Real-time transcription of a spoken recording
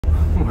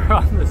We're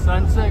on the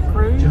Sunset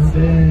Cruise,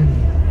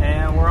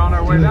 and we're on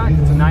our way back.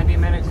 It's a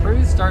 90-minute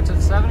cruise, starts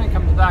at 7 and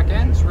comes back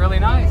in. It's really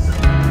nice.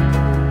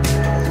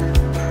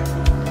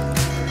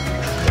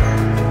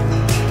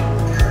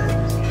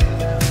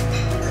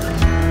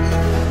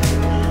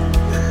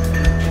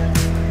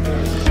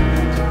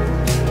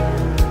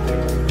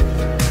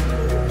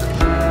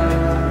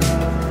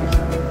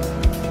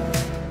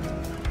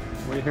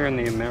 Here in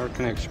the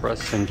American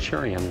Express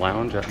Centurion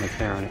Lounge at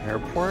McCarran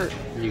Airport.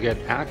 You get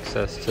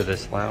access to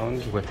this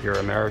lounge with your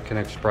American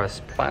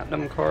Express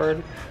Platinum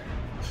card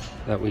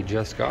that we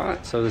just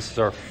got. So this is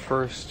our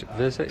first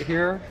visit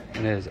here,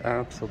 and it is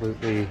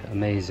absolutely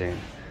amazing.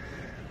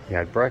 We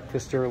had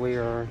breakfast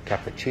earlier,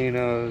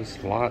 cappuccinos,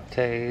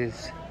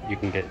 lattes. You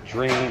can get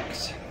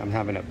drinks. I'm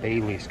having a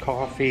Bailey's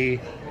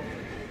coffee.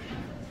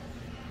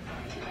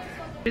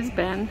 It's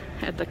Ben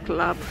at the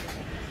club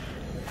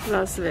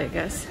Las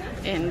Vegas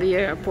in the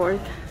airport,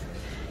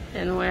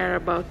 and we're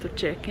about to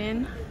check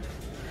in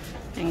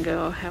and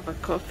go have a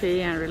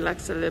coffee and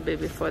relax a little bit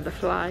before the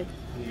flight.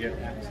 You get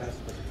access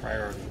with the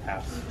priority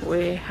pass.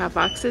 We have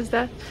access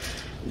that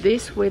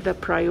this with the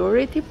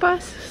priority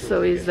pass,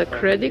 so it's the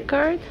credit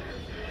card,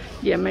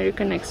 the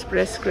American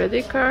Express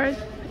credit card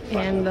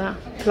and the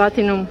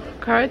Platinum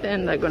card,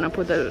 and I'm gonna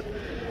put the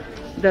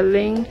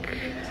link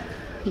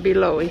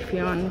below if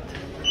you want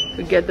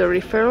to get the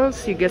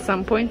referrals. You get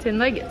some points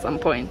and I get some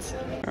points.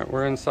 All right,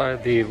 we're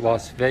inside the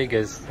Las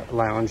Vegas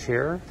lounge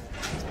here.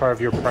 It's part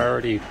of your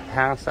priority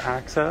pass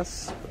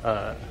access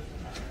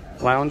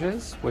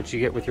lounges, which you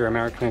get with your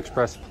American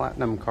Express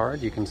Platinum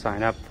card. You can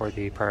sign up for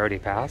the priority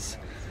pass.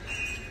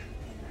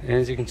 And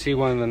as you can see,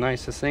 one of the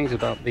nicest things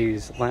about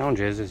these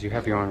lounges is you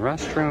have your own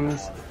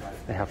restrooms.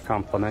 They have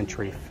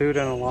complimentary food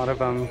in a lot of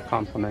them,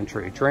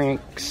 complimentary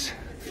drinks,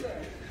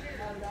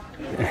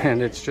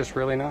 and it's just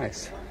really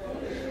nice.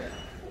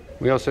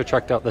 We also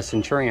checked out the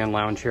Centurion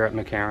Lounge here at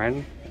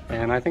McCarran,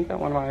 and I think that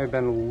one might have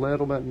been a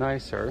little bit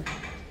nicer.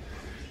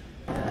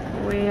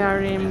 We are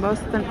in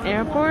Boston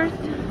Airport,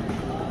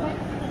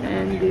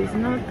 and it's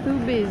not too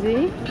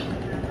busy.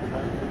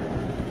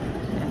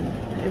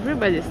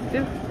 Everybody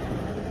still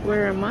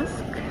wear a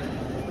mask.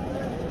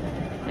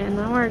 And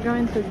now we're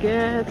going to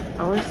get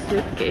our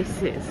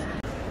suitcases.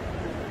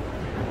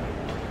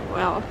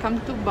 Welcome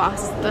to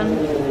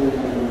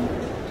Boston.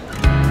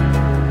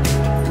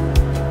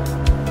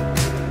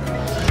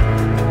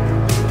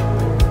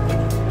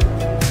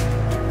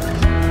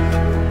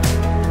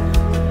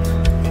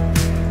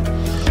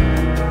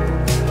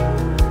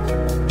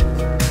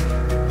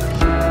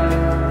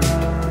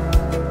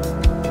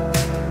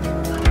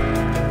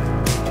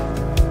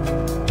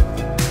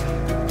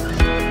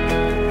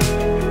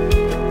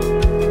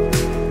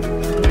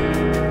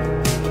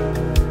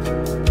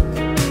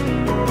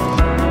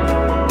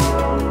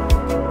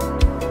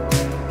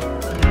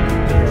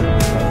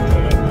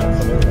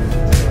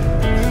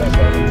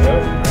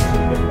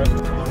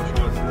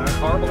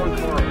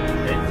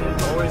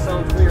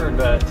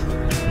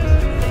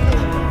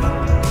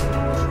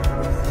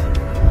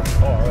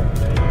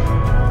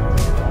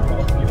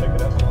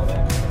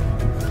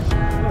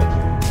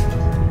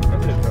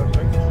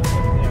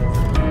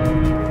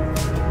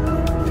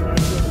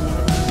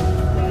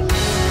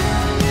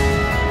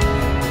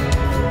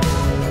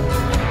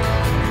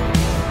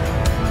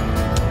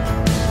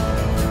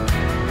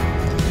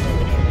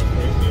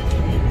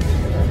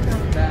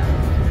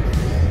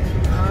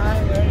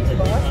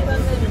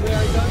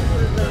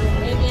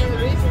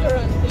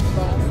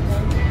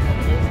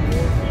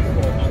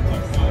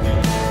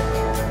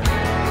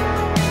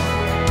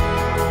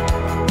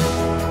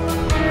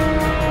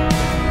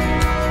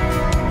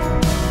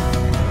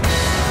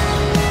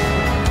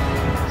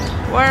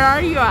 Where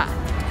are you at?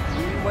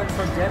 We went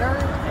for dinner,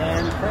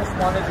 and Chris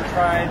wanted to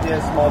try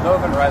this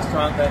Moldovan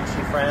restaurant that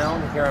she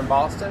found here in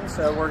Boston,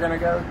 so we're gonna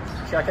go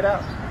check it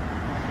out.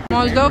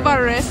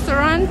 Moldova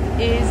restaurant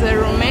is a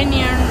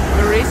Romanian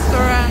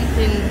restaurant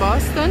in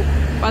Boston,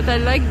 but I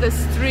like the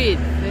street.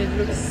 It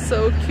looks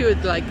so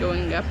cute, like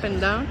going up and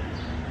down.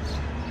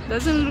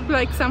 Doesn't look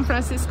like San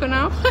Francisco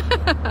now.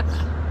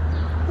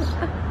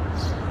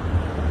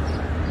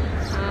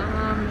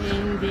 I'm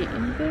in the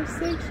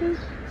intersection,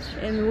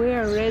 and we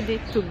are ready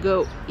to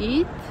go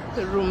eat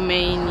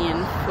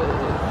Romanian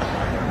food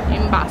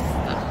in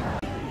Boston.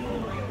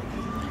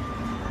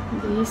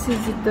 This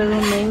is the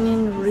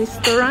Romanian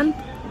restaurant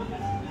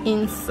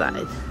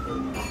inside.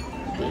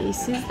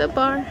 This is the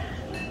bar.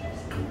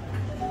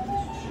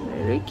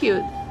 Very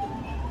cute.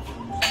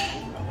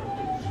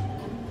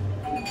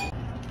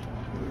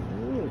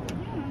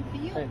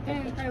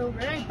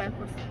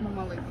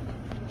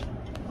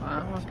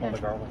 Wow.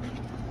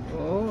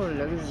 Oh,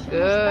 looks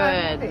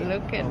good.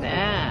 Look at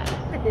that.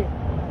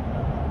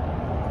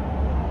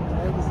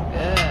 Looks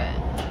good.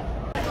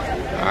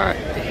 Alright,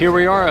 here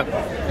we are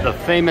at the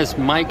famous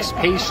Mike's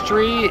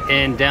Pastry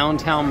in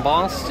downtown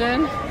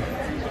Boston.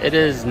 It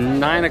is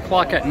 9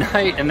 o'clock at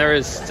night and there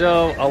is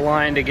still a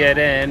line to get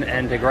in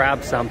and to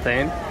grab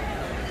something.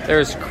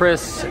 There's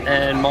Chris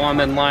and Mom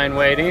in line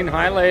waiting.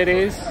 Hi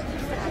ladies.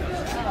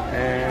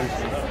 And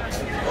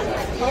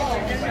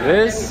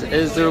This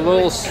is their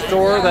little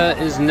store that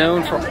is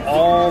known for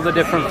all the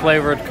different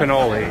flavored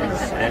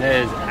cannolis, and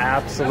it is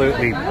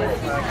absolutely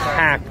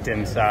packed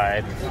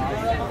inside.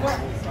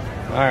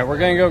 All right, we're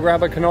gonna go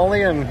grab a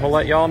cannoli and we'll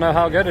let y'all know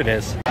how good it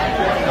is. This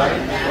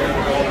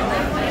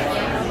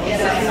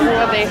is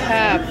what they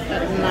have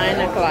at 9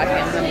 o'clock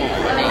in the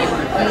morning,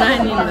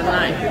 9 in the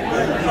night.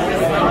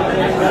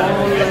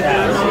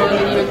 All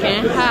you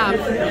can have.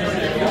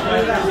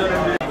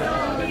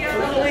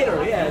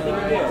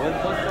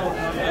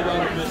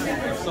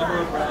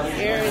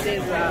 Here it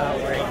is, our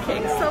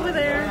cakes over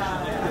there.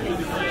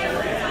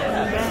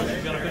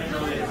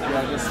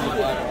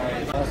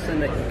 Boston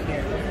that you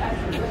can't.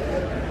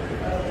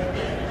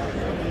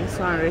 This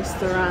one,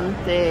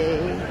 Ristorante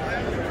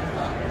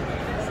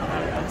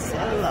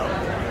Marcello.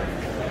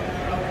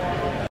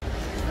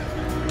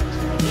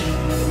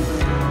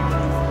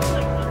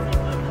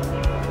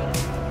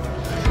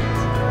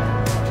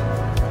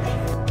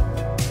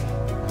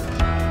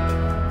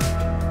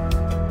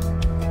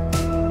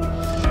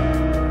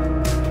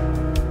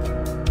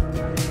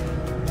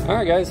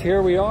 Alright guys,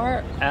 here we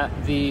are at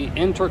the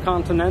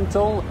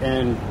Intercontinental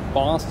in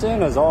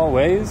Boston, as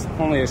always.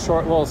 Only a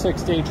short little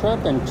 6-day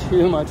trip and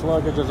too much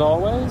luggage as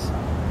always.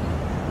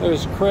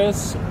 There's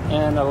Chris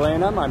and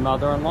Elena, my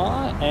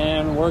mother-in-law,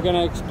 and we're going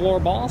to explore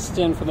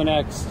Boston for the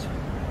next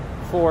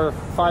 4 or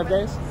 5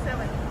 days? 6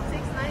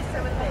 nights,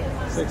 7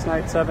 days. 6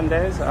 nights, 7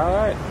 days?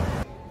 Alright.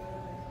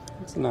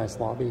 It's a nice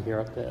lobby here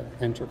at the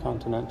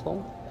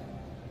Intercontinental.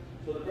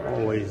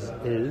 Always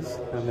is.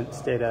 I haven't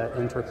stayed at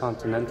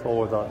Intercontinental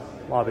where the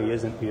lobby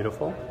isn't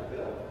beautiful.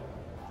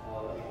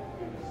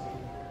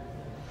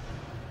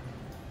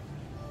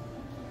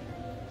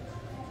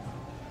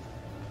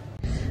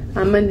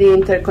 I'm in the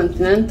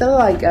Intercontinental.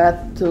 I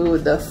got to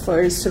the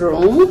first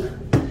room,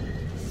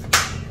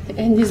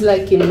 and it's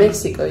like in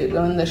Mexico. You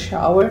go in the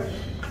shower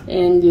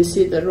and you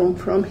see the room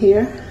from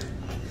here,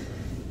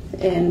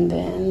 and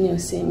then you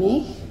see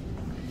me,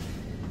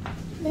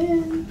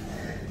 and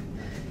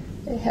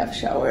they have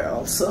shower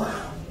also.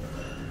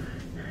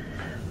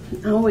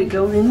 Now we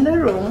go in the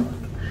room.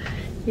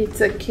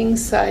 It's a king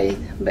size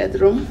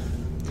bedroom.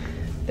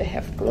 They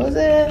have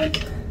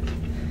closet.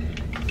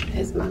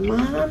 There's my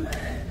mom.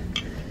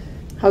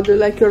 How do you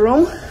like your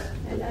room?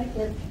 I like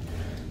it.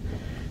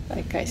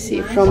 Like I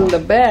see from the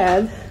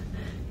bed,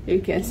 you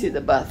can see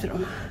the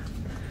bathroom.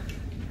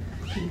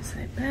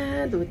 Inside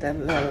bed with a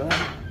little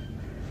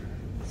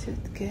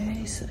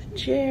suitcase, a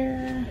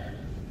chair,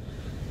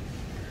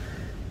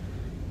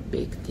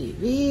 big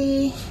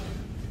TV.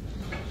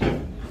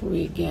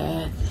 We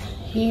got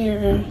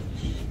here,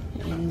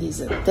 and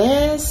there's a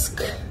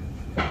desk,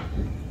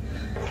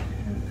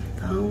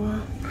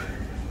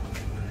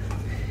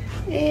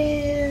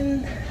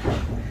 and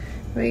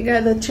we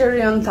got a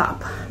cherry on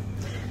top.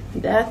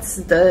 That's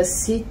the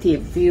city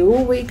view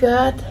we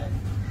got.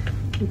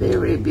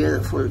 Very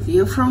beautiful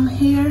view from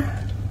here.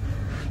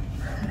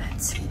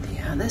 Let's see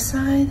the other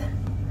side.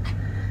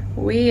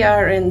 We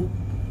are in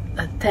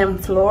a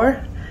 10th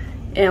floor,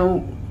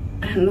 and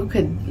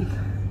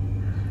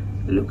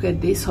look at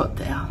this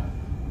hotel.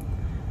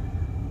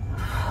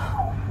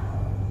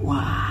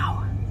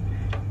 Wow,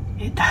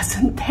 it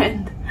doesn't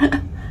end.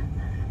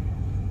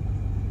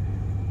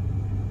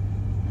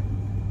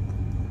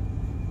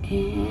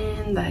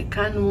 And I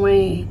can't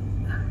wait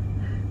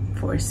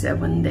for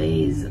 7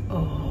 days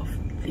of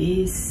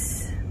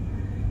this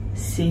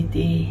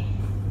city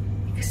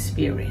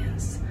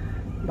experience.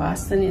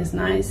 Boston is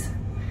nice.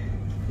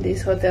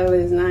 This hotel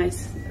is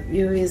nice. The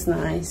view is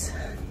nice.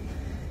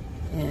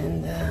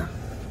 And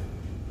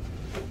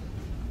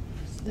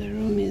the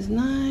room is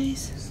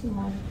nice.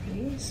 Small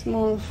fridge.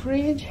 Small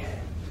fridge.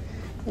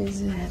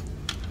 Is it?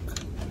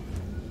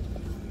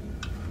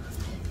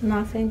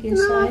 Nothing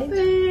inside.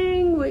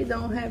 Nothing. We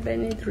don't have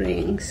any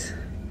drinks.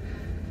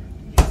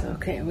 It's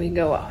okay. We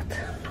go out.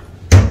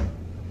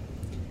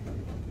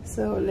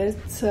 So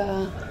let's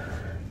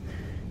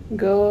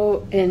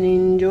go and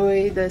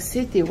enjoy the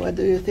city. What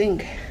do you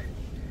think?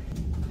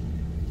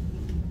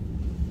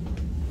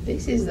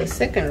 This is the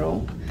second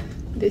room.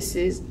 This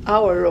is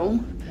our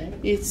room.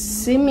 It's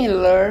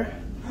similar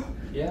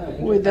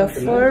with the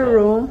first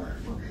room,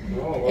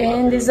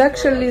 and it's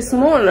actually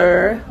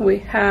smaller. We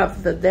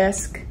have the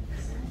desk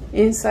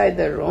inside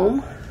the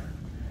room,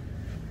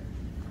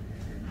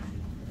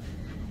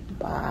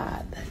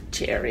 but the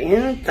cherry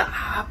on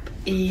top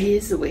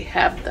is we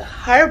have the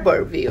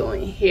harbor view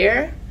in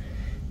here,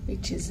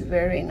 which is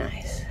very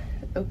nice.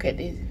 Look at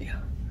this view.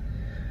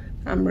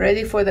 I'm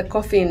ready for the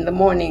coffee in the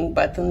morning,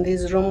 but in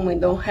this room we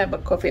don't have a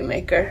coffee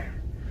maker.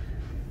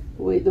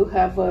 We do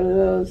have a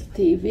little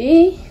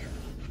TV.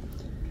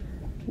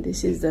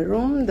 This is the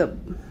room.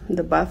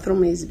 The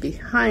bathroom is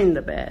behind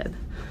the bed.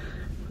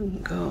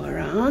 Go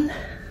around,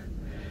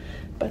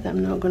 but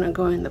I'm not gonna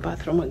go in the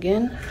bathroom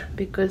again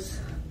because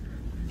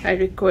I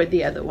record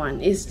the other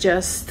one. It's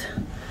just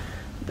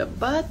the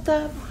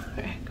bathtub.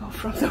 I go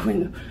from the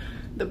window.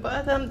 The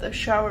bottom, the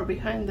shower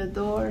behind the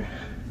door,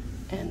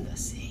 and the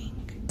sink.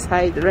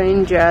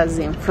 Hydrangeas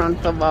in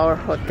front of our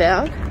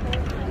hotel.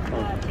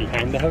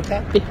 behind the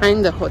hotel?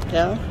 Behind the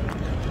hotel,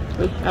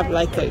 we have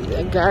like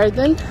a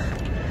garden.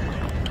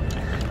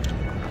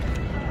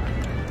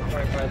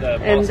 Right by the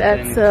And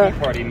Boston that's,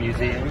 Tea Party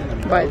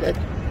Museum. By the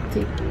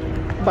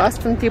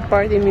Boston Tea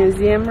Party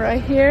Museum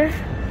right here.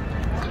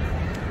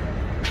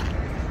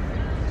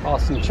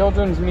 Boston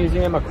Children's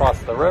Museum across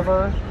the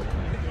river.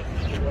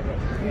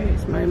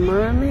 Here's my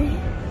mommy.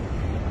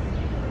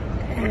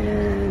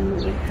 And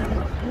we have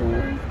a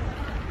pool.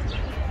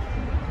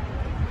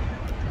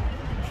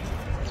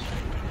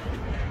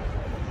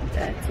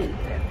 That's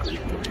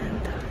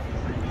Intercontinental.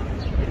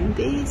 And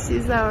this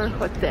is our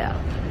hotel.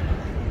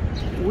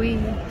 We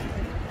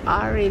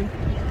are in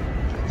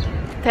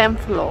 10th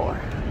floor.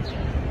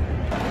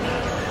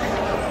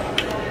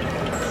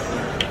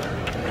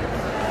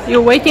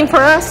 You waiting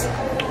for us?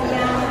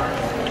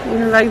 Yeah.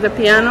 You like the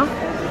piano?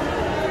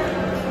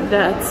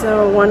 That's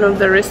one of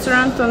the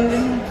restaurants on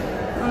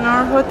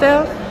our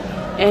hotel,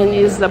 and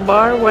is the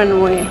bar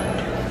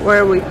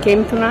where we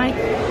came tonight.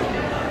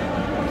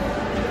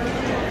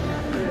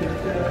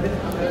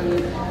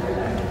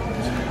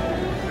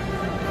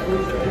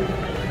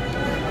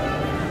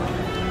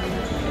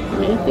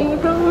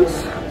 Meeting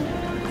rooms.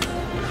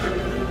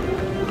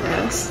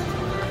 Yes,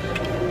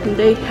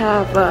 they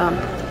have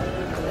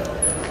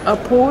a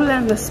pool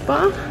and a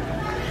spa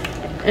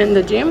and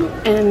the gym,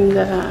 and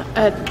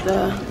at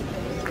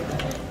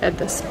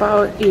the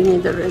spa you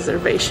need a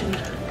reservation,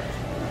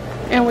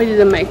 and we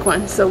didn't make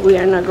one, so we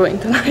are not going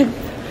tonight.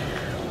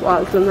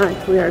 Well,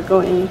 tonight we are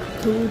going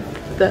to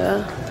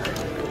the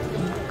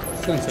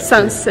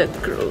Sunset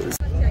Cruise.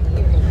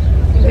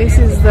 This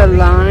is the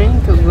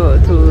line to go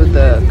to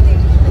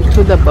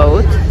the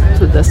boat,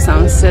 to the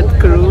Sunset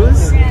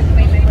Cruise.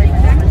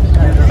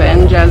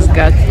 Ben just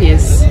got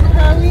his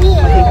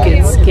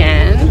ticket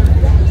scanned,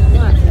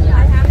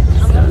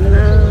 so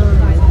now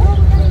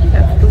we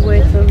have to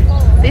wait on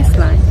this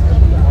line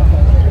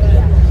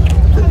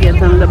to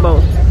get on the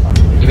boat.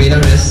 You may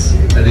notice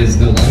that it is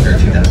no longer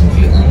 2,000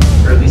 feet long,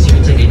 or at least you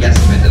can take a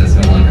guesstimate that it's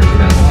no longer 2,000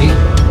 feet.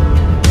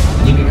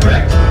 And you'd be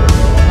correct,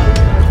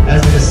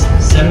 as it is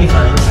 75%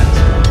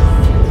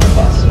 of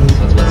Boston,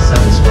 so it's about 7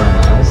 square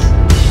miles.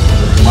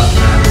 So from what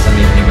math is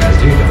something you guys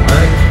do, don't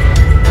worry,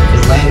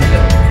 is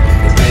landfill.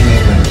 It's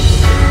man-made land.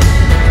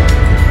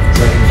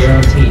 So I can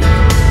guarantee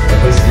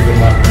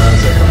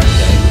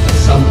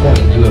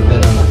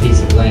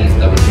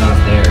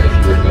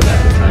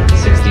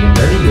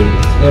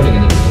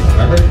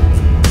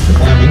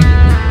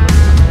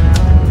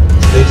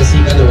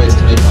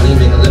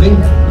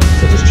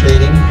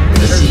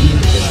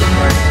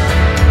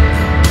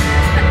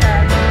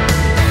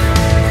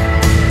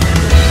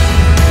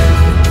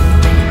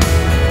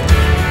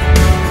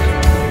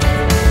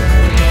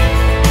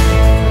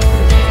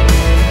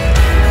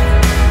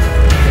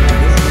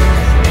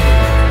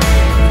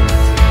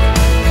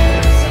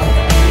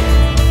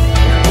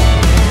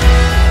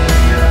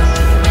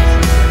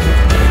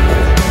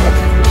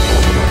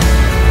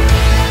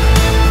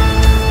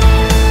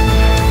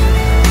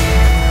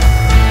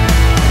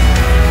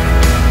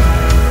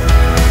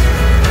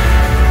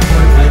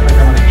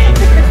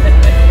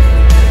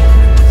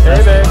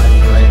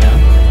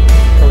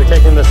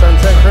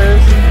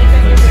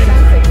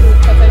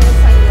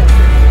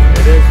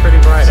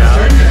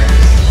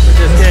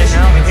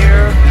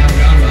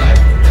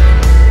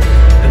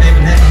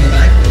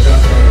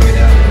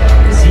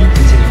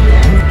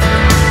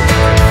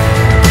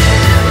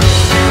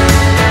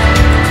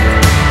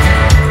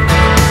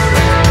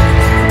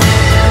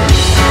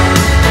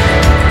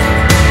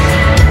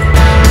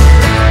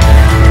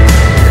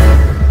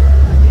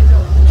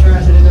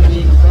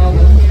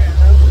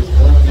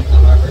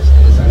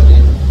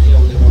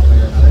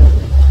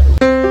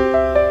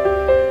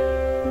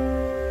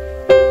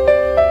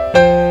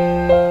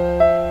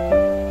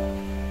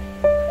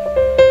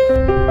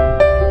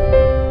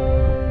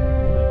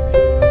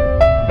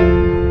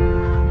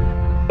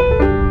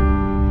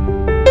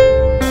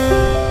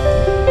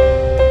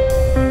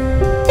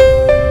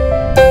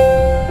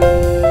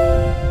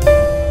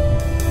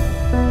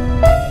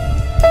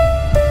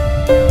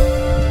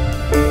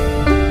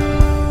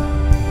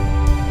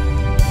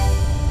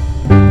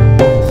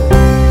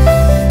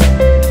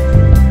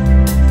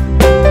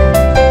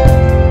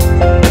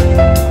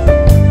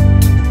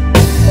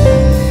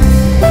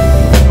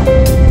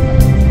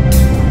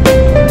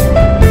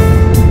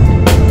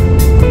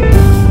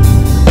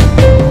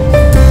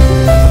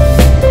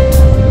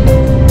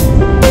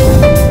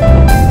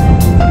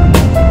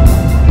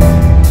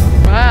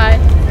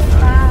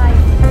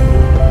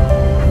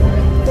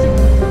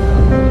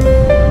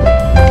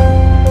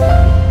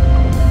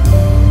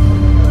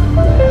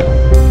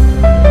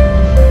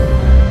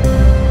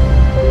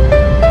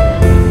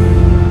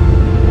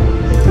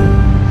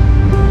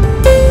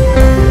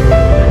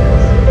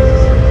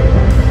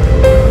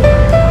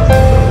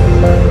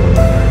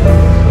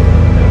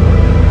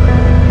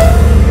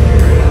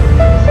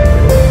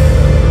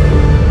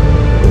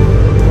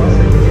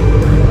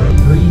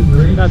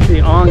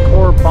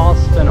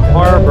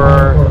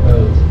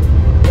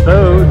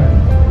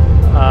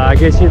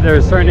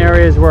there's certain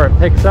areas where it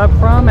picks up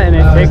from, and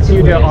it takes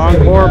you to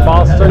Encore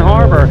Boston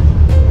Harbor.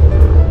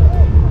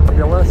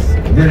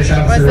 British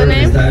officer wrote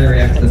his diary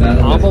after the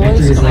battle.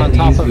 Obelisk on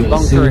top of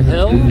Bunker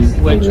Hill,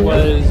 which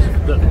was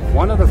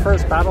one of the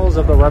first battles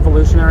of the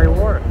Revolutionary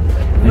War.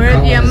 Where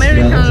the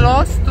American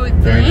lost to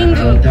the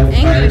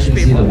English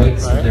people. Right?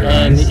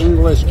 And the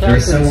English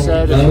captain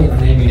said,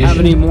 if we have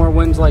any more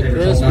wins like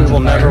this, we will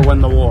never win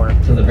the war.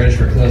 So the British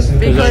were close.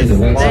 Because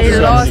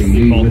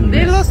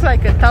they lost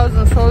like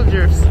 1,000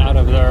 soldiers. Out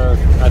of their,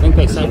 I think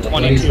they sent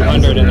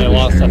 2,200 and they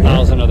lost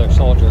 1,000 of their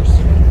soldiers.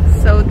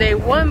 So they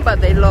won, but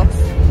they lost.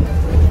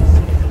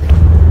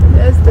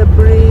 That's the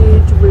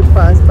bridge we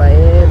pass by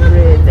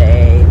every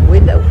day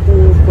with the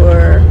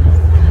Uber.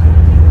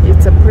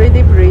 It's a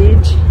pretty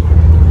bridge.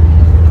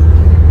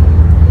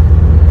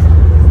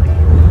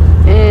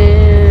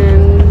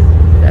 And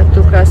that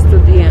took us to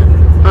the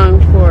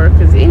Encore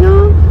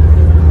Casino.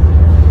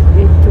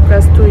 It took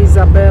us to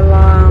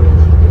Isabella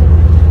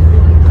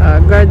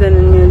Garden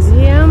and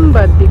Museum,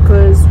 but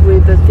because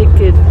with the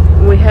ticket,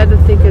 we had the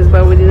tickets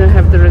but we didn't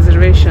have the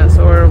reservations,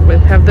 or we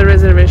have the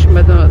reservation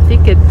but no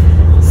ticket,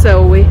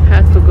 so we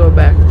had to go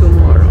back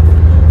tomorrow.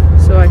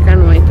 So I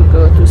can't wait to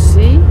go to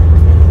see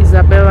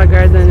Isabella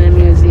Garden and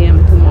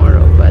Museum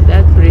tomorrow, but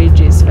that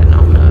bridge is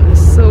phenomenal.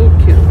 It's so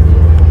cute.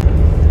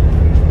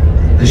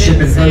 The ship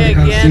in front of the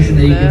Constitution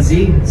that you can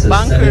see, it says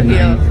Bunker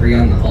 793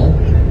 on the hull.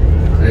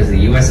 There's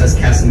the USS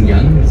Cassin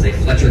Young. It's a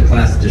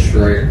Fletcher-class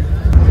destroyer.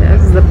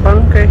 That's the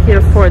Bunker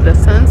Hill for the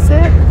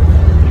sunset.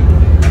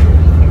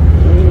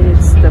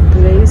 It's the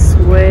place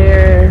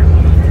where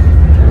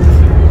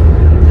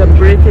the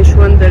British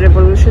won the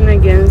revolution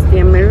against the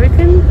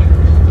American,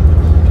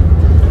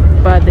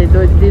 but they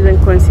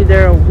didn't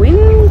consider a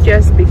win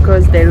just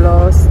because they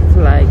lost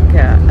like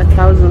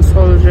 1,000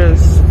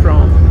 soldiers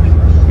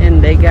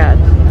and they got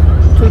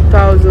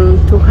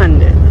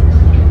 2,200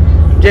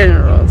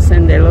 generals,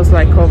 and they lost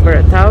like over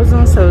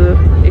 1,000. So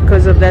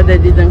because of that, they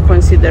didn't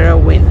consider a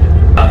win.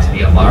 About to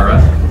be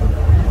Amara.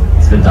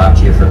 It's been docked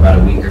here for about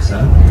a week or so.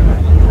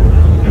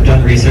 I've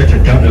done research. I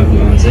don't know who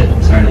owns it.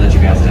 I'm sorry to let you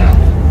guys down.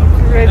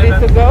 Ready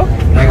to go?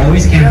 I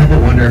always can't help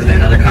but wonder if that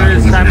helicopter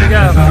was an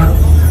afterthought.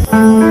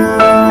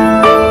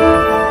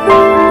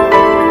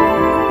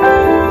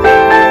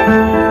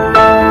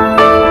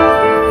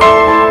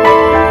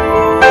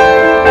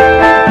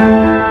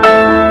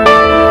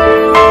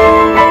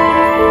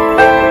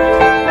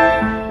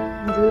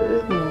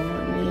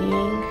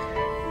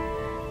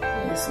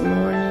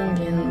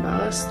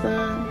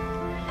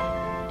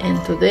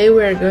 Today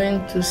we are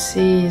going to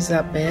see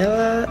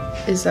Isabella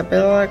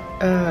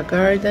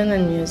Garden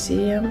and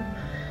Museum.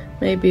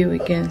 Maybe we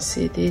can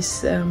see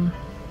this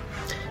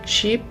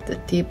ship, the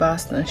T.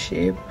 Boston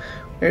ship.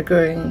 We're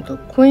going to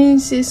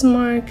Quincy's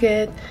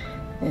Market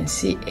and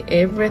see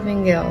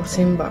everything else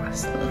in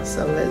Boston.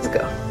 So let's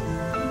go.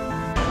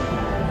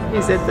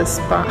 Is it the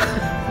spa?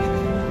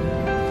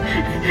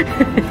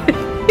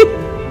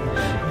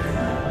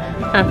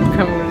 I'm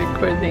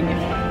recording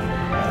it.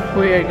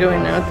 We are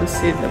going out to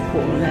see the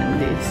pool, and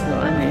this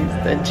one is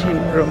the gym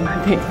room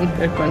at the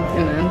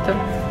Intercontinental.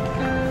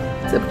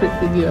 It's a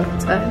pretty view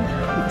outside,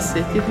 the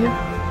city view.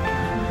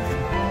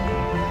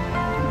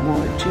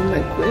 More gym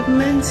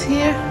equipment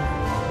here.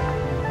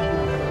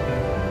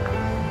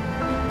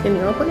 Can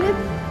you open it?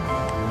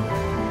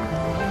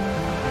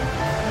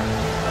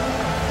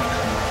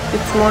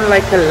 It's more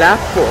like a lap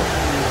pool.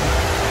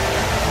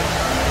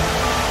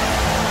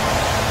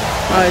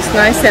 Oh, it's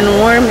nice and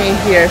warm in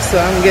here, so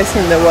I'm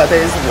guessing the water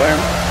is warm.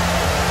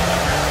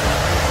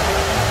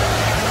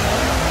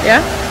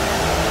 Yeah?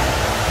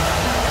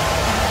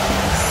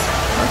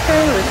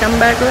 Okay, we'll come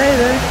back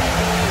later.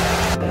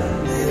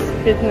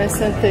 Fitness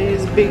center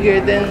is bigger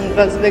than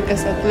Las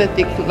Vegas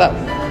Athletic Club.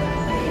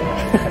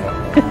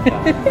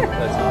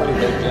 That's a pretty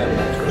big gym,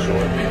 that's for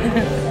sure.